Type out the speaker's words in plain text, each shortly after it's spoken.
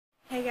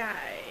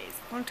guys,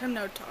 long time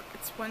no talk.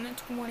 It's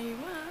 1:21,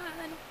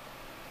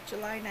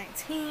 July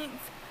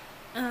 19th.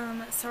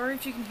 Sorry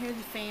if you can hear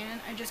the fan.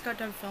 I just got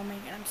done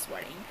filming and I'm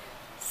sweating.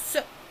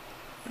 So,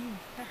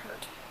 that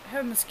hurt. I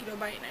have a mosquito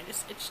bite and I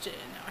just itched it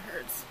and now it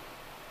hurts.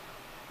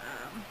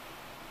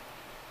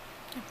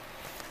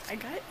 I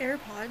got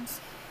AirPods.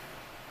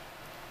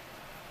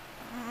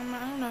 I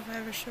don't know if I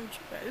ever showed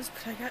you guys,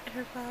 but I got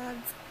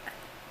AirPods.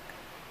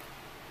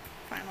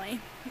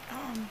 Finally.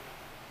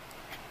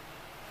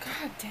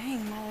 God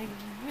dang, my leg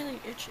really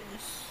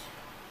itches.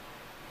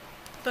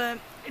 But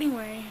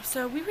anyway,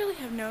 so we really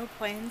have no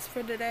plans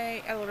for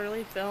today. I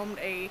literally filmed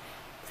a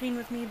scene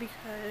with me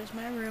because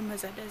my room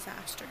was a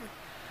disaster.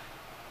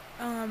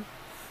 I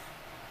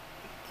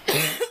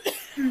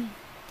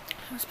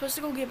was supposed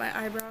to go get my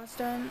eyebrows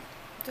done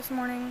this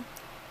morning,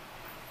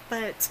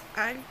 but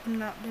I've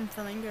not been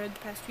feeling good the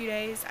past few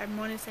days. I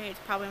want to say it's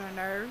probably my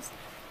nerves,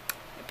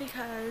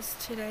 because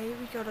today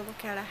we go to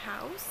look at a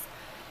house.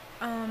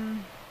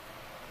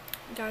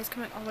 Guy's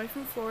coming all the way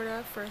from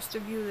Florida for us to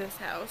view this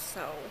house,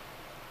 so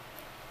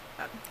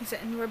he said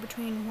anywhere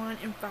between 1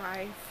 and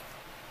 5,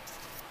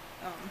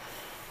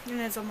 and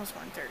it's almost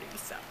 1:30,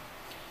 so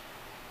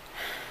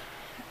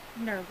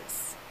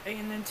nervous.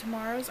 And then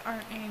tomorrow's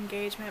our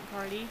engagement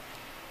party.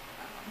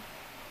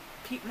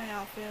 Peep my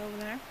outfit over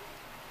there,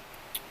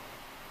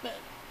 but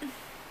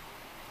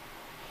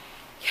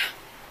yeah,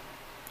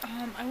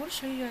 I want to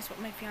show you guys what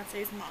my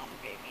fiance's mom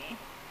gave me.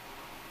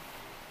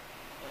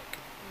 Look,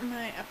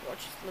 my Apple Watch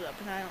is lit up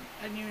and I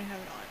didn't even have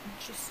it on.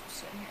 It's just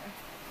sitting here.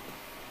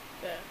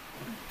 But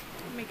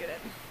let me get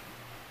it.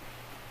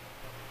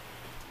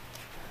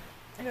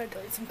 I gotta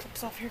delete some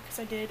clips off here because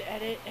I did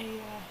edit I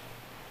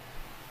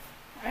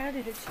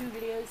edited 2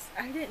 videos.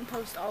 I didn't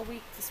post all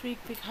week this week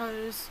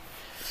because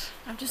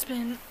I've just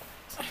been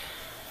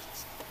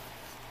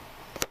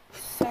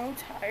so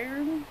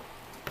tired.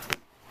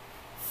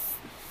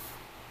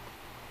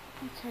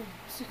 Okay,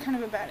 this is kind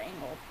of a bad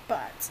angle,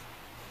 but it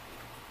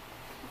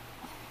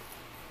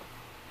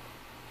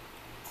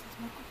says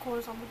Michael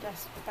Kors on the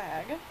desk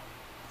bag.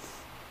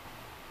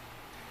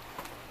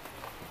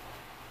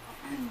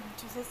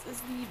 So this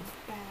is the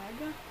bag.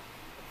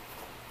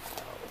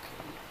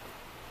 Okay.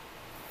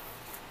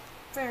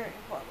 Very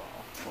horrible.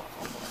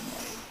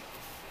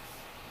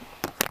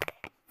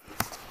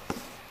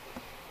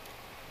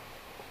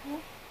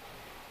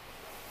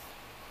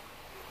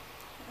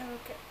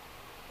 Okay.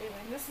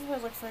 Anyway, this is what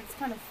it looks like. It's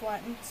kind of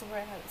flattened because of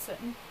where I had it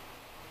sitting.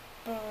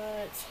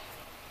 But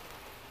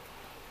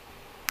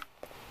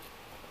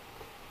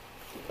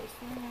there's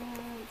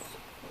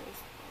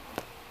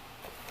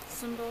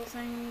symbol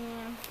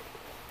thing.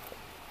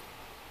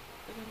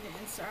 But on the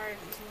inside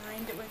is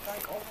lined with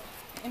like old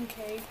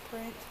MK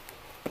print.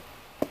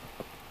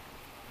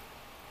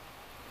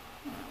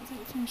 I don't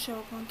think it's gonna show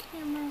up on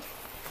camera.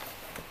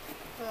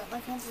 But my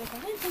friend's like, I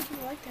didn't think you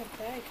liked that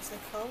bag because the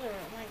color.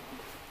 I'm like,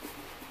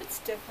 it's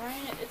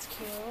different, it's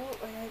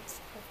cute, and it's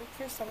perfect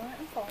for summer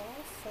and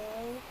fall, so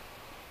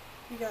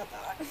you got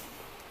that.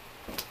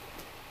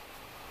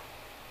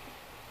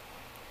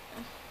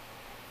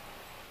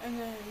 And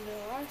then the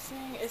last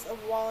thing is a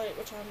wallet,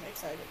 which I'm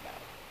excited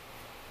about.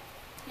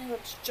 It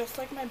looks just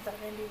like my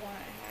burgundy one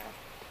I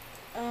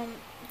have.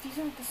 These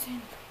aren't the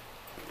same.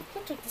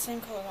 Looked like the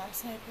same color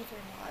last night, but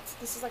they're not.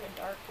 This is like a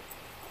dark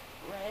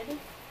red,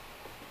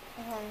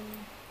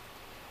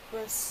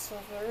 with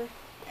silver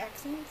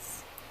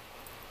accents.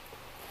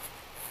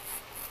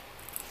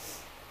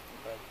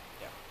 But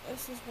yeah,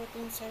 this is what the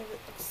inside of it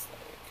looks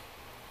like.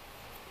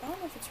 I don't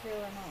know if it's real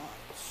or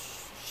not.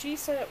 She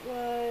said it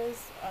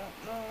was. I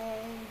don't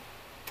know.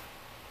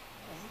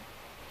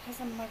 Has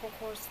a Michael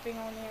Kors thing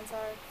on the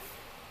inside.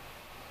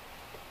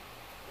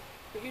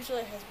 But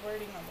usually it has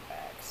wording on the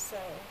back, so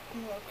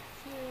I'm a little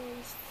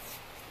confused.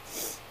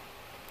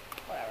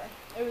 Whatever.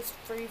 It was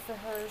free for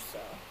her, so.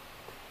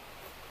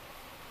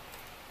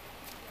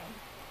 Yeah.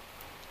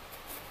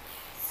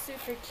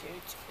 Super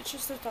cute. It's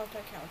just the thought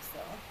that counts,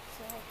 though.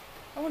 So,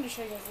 I wanted to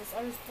show you guys this.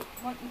 I was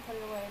wanting to put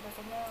it away, but I was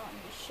like, no, I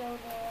need to show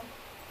them.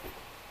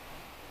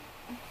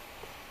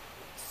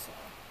 So,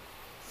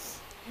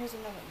 here's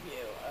another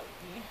view of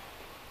the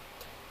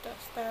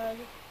dust bag.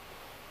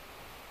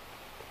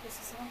 This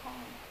is our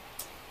home.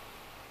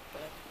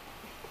 But,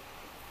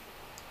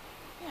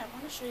 yeah, I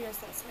want to show you guys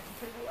that so I can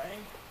put it away.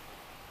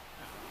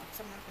 Because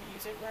I'm not going to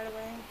use it right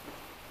away.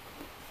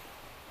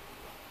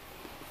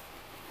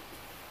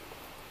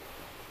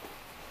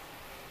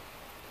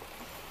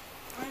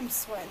 I'm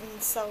sweating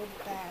so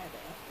bad.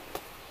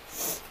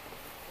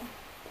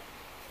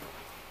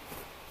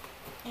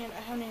 And I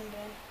haven't even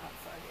been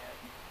outside yet.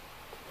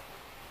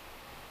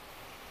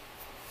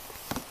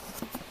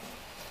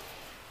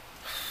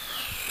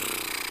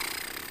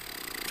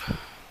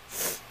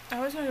 I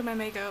was going to do my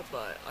makeup,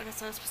 but like I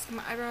said, I was supposed to get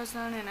my eyebrows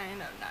done, and I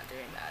ended up not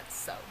doing that,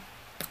 so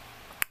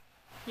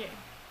yeah.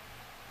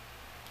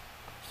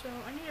 So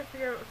I need to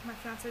figure out if my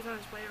fiance's on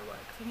his way or what,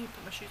 because I need to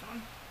put my shoes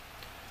on.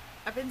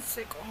 I've been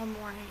sick all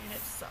morning, and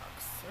it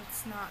sucks.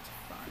 It's not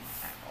fun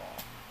at all.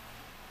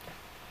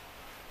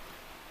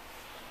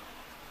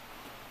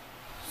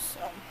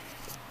 So,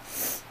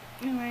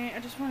 anyway, I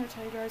just want to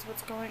tell you guys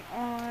what's going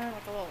on,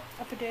 like a little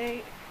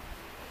update.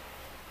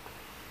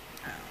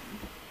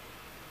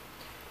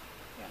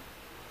 Yeah.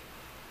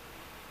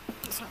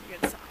 It's not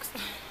good, it sucks.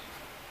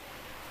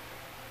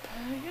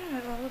 Yeah,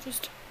 I'll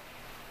just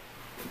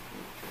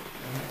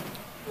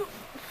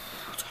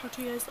talk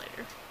to you guys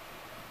later.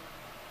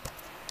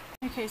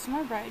 Okay, so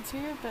my bride's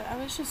here, but I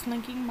was just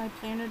linking my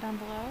planner down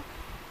below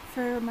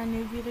for my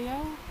new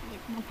video,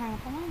 like my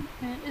pineapple one,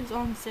 and it is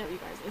on sale, you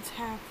guys. It's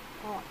half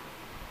off.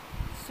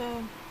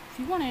 So if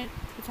you want it,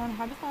 it's on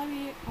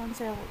DAILYLIFE on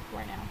sale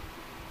right now.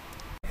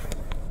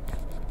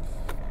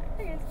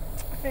 Hey guys,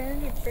 okay, I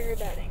need to figure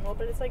that angle,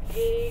 but it's like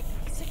 8,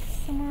 6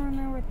 somewhere around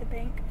there. We're at the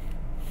bank,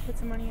 put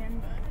some money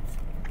in, but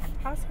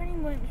house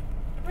hunting went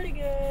pretty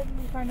good.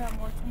 We'll find out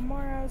more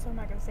tomorrow, so I'm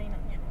not gonna say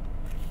nothing yet.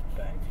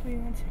 But we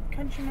went to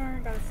Country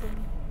Mart, got us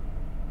some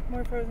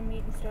more frozen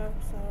meat and stuff,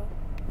 so.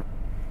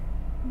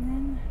 And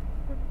then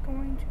we're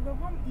going to go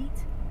home,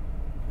 eat,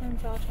 and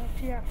so I'll talk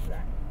to you after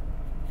that.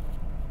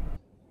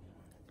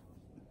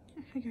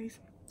 Hey guys,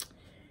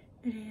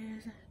 it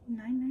is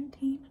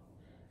 9:19.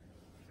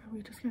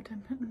 We just got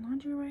done putting the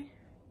laundry away.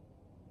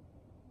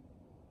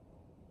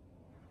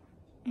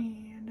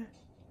 And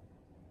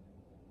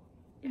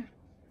yeah.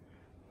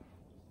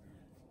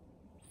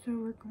 So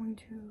we're going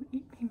to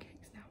eat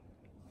pancakes now.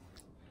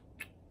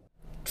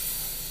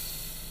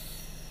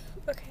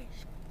 Okay.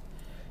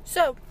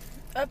 So,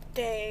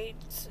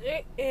 updates.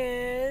 It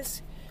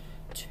is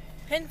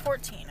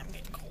 10:14. I'm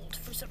getting cold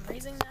for some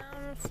reason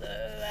now, so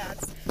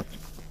that's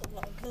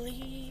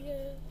lovely.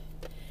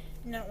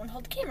 No one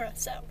hold the camera,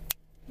 so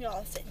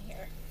y'all sitting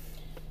here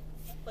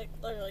like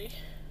literally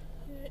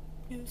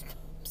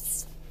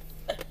goosebumps.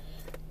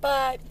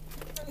 But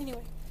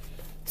anyway,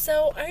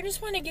 so I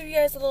just want to give you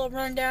guys a little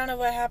rundown of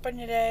what happened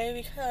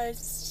today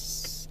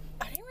because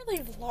I didn't really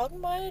vlog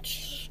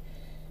much,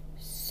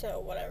 so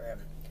whatever.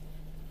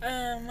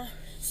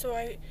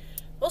 So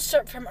we'll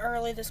start from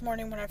early this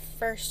morning when I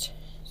first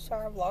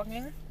started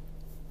vlogging.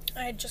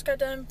 I just got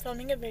done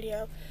filming a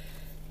video.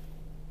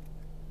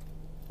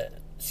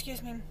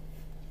 Excuse me.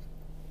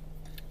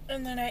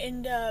 And then I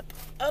ended up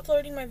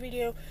uploading my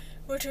video,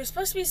 which was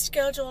supposed to be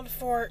scheduled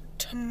for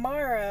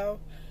tomorrow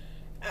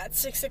at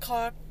 6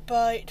 o'clock,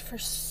 but for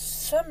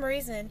some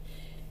reason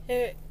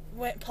it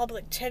went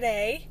public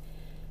today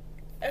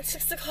at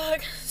 6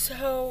 o'clock,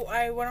 so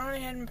I went on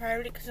ahead and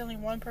private it because only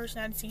one person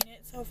had seen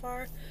it so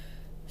far,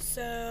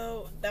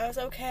 so that was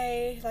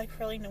okay. Like,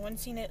 really no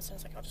one's seen it, so I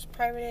was like, I'll just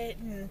private it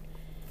and,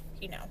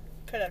 you know,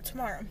 put it up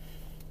tomorrow.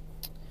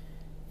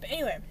 But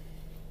anyway,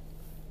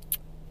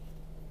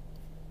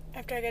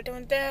 after I got done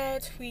with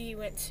that, we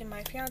went to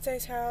my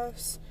fiance's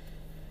house,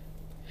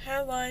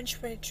 had lunch,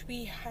 which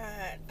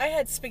I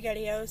had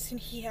SpaghettiOs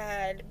and he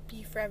had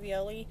beef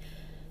ravioli.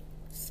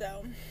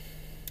 So,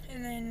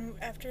 and then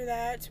after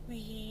that,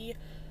 we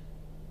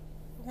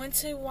went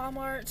to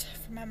Walmart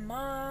for my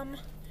mom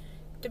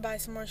to buy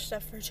some more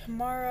stuff for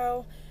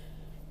tomorrow.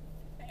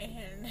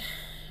 And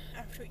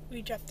after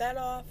we dropped that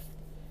off,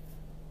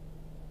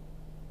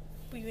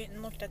 we went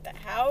and looked at the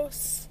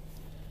house.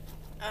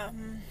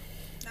 I'm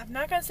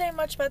not gonna say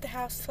much about the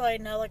house till I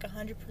know like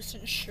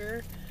 100%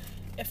 sure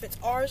if it's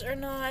ours or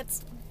not,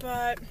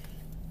 but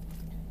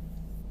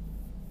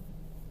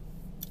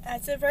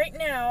as of right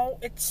now,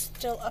 it's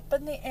still up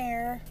in the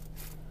air.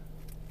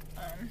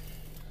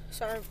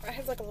 Sorry, I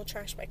have like a little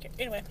trash bag here.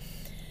 Anyway,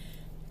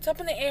 it's up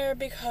in the air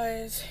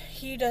because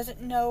he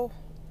doesn't know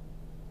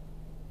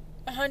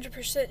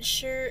 100%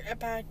 sure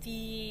about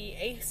the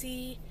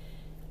AC.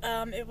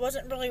 It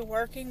wasn't really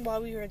working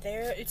while we were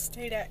there. It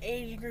stayed at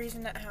 80 degrees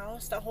in that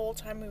house the whole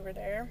time we were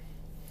there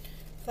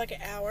for like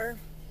an hour.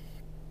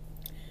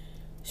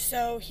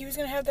 So he was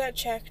gonna have that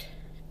checked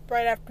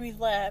right after we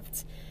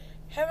left.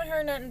 Haven't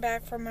heard nothing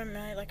back from him.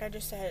 Like I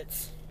just said,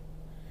 it's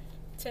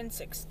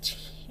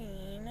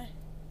 10:16.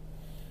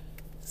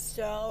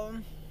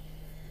 So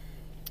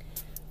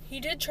he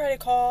did try to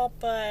call,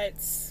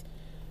 but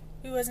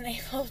we wasn't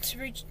able to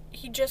reach.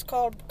 He just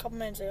called a couple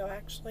minutes ago,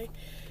 actually,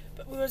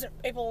 but we wasn't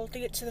able to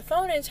get to the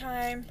phone in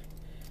time.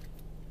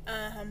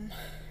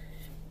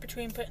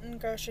 Between putting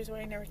groceries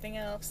away and everything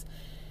else.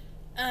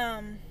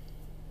 So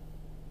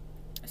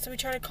we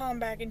tried to call him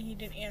back and he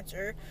didn't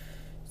answer.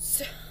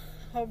 So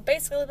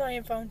basically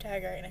playing phone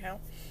tag right now.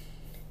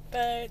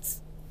 But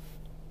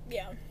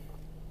yeah.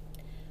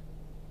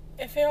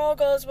 If it all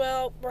goes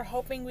well, we're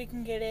hoping we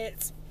can get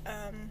it.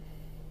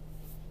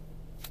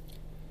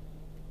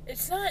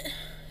 It's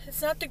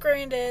not the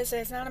grandest,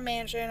 it's not a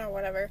mansion or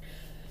whatever,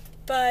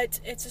 but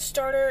it's a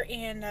starter,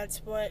 and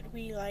that's what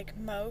we like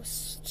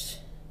most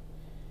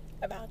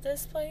about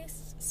this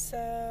place.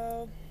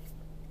 So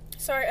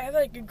sorry, I have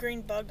like a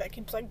green bug that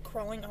keeps like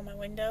crawling on my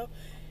window.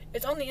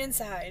 It's on the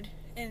inside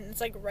and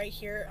it's like right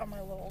here on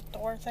my little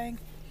door thing.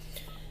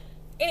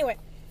 Anyway,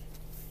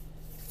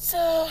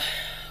 so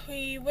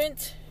we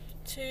went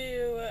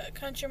to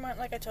Country Mart,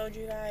 like I told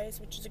you guys,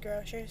 which is a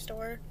grocery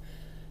store.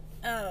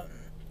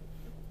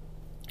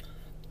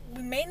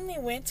 We mainly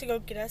went to go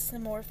get us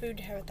some more food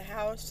to have at the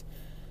house.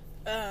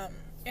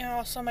 And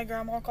also my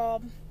grandma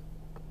called.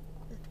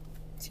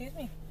 Excuse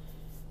me.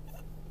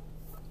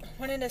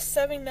 Went into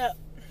 7-Up.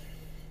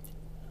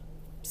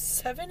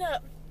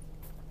 7-Up.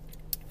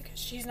 Because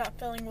she's not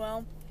feeling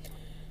well.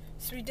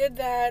 So we did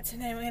that,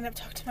 and then we ended up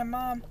talking to my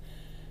mom.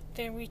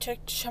 Then we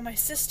took to show my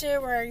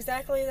sister where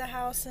exactly the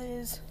house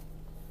is.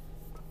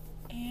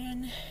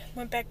 And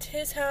went back to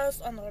his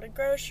house, unloaded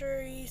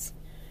groceries,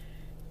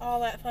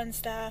 all that fun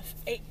stuff.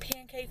 Ate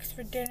pancakes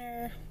for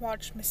dinner,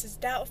 watched Mrs.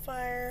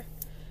 Doubtfire.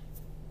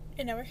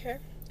 And now we're here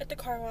at the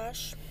car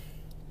wash.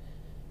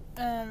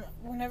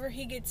 Whenever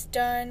he gets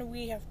done,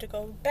 we have to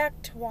go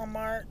back to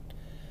Walmart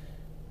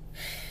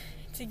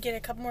to get a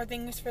couple more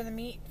things for the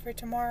meat for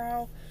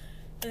tomorrow.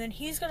 And then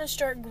he's going to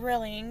start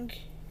grilling.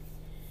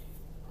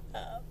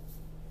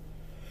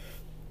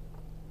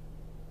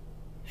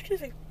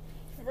 Excuse me.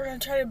 We're going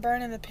to try to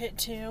burn in the pit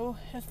too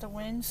if the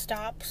wind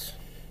stops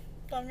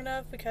long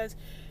enough, because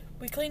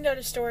we cleaned out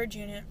a storage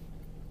unit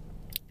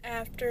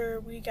after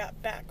we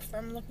got back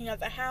from looking at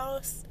the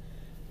house.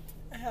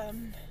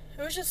 It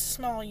was just a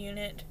small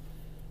unit,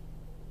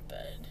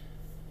 but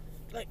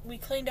like we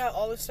cleaned out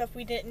all the stuff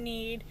we didn't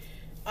need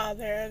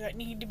there that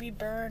needed to be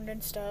burned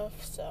and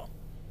stuff. So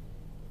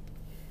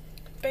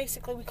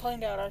basically we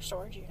cleaned out our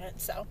storage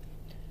unit. So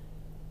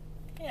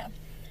yeah,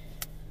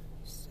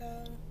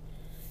 so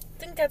I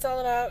think that's all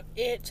about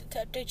it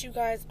to update you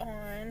guys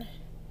on.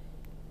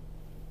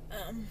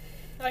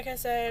 Like I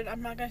said,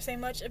 I'm not going to say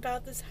much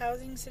about this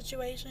housing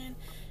situation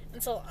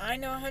until I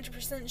know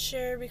 100%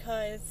 sure,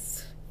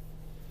 because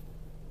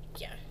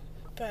yeah,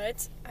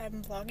 but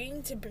I'm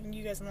vlogging to bring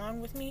you guys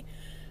along with me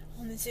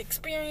on this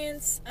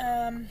experience.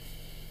 That's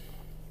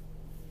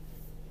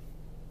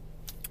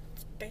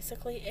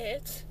basically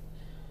it.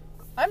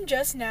 I'm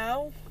just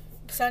now,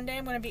 Sunday,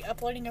 I'm going to be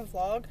uploading a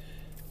vlog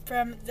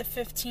from the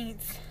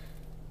 15th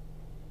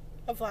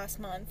of last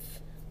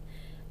month.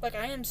 Like,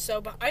 I am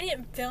so I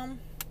didn't film,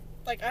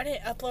 like, I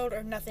didn't upload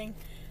or nothing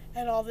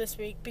at all this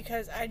week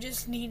because I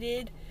just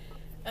needed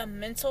a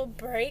mental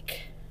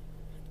break.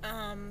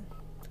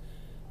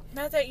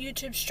 Not that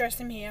YouTube's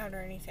stressing me out or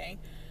anything.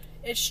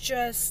 It's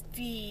just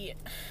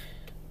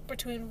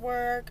between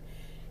work,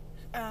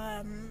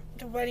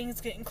 the wedding's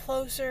getting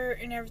closer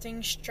and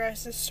everything,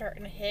 stress is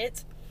starting to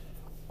hit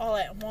all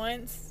at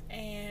once,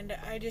 and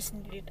I just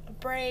needed a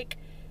break.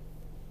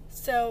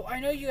 So I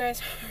know you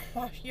guys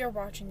you're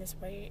watching this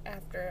way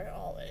after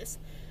all this,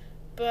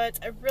 but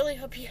I really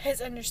hope you guys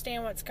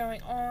understand what's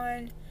going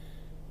on.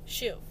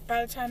 Shoot,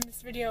 by the time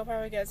this video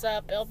probably gets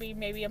up, it'll be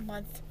maybe a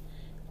month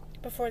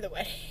before the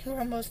wedding. We're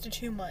almost to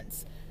 2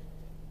 months.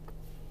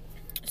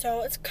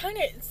 So it's kind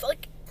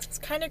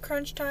of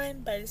crunch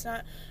time, but it's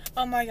not,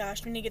 oh my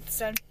gosh, we need to get this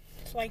done,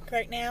 it's like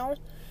right now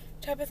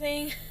type of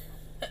thing.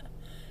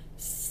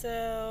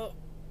 So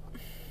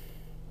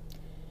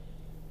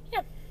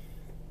yeah,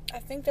 I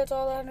think that's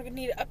all I'm gonna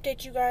need to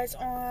update you guys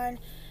on.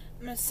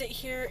 I'm gonna sit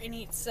here and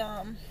eat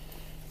some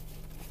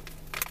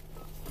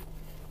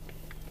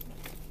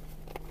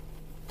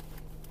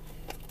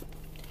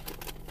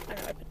I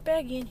put the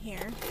bag in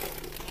here.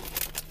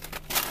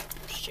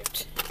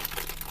 Shoot.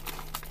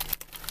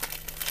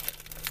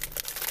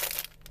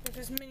 There's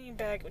this mini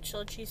bag with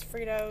chili cheese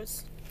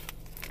Fritos.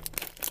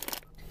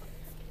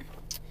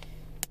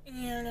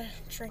 And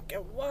drink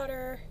of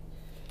water.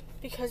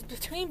 Because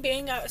between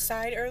being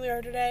outside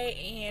earlier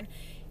today and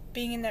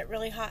being in that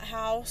really hot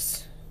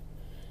house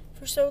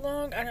for so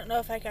long, I don't know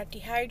if I got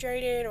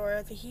dehydrated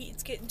or the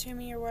heat's getting to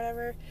me or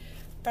whatever.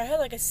 But I had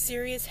like a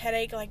serious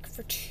headache like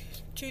for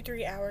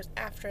 2-3 hours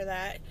after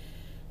that.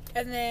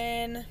 And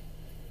then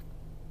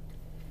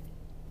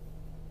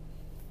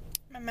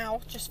my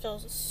mouth just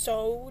feels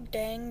so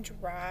dang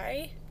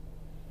dry.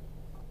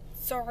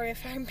 Sorry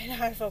if I've been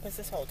out of focus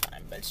this whole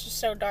time, but it's just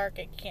so dark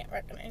it can't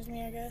recognize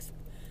me, I guess.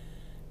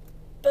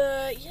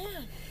 But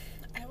yeah,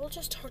 I will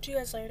just talk to you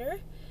guys later.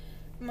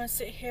 I'm gonna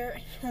sit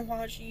here and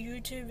watch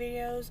YouTube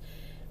videos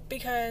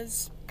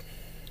because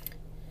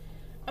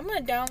I'm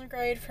gonna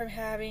downgrade from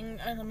having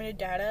unlimited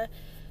data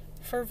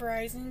for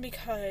Verizon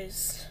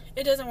because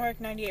it doesn't work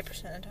 98%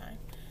 of the time,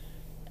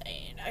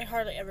 and I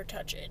hardly ever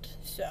touch it.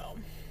 So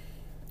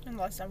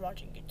unless I'm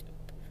watching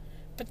YouTube,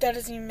 but that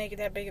doesn't even make it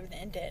that big of an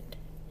indent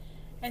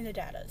in the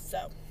data.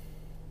 So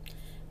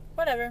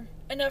whatever.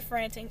 Enough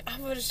ranting. I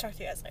will just talk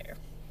to you guys later.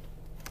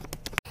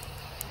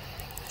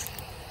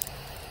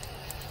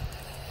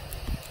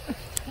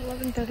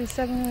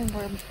 $11:37,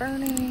 we're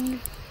burning,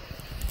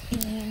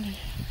 and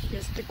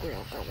here's the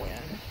grill going.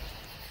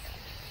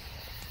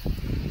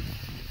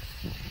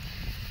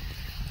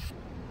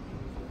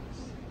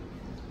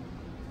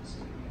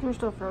 They're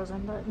still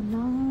frozen, but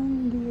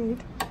 98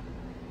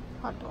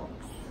 hot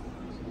dogs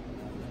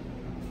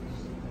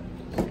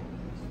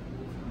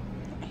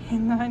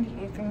and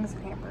 98 things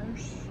of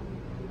hammers.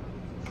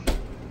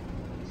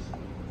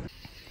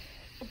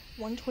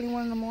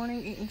 1:21 in the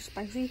morning, eating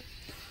spicy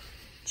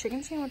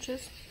chicken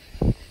sandwiches,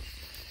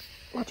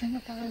 watching the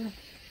fire,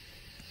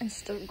 and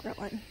still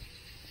grilling.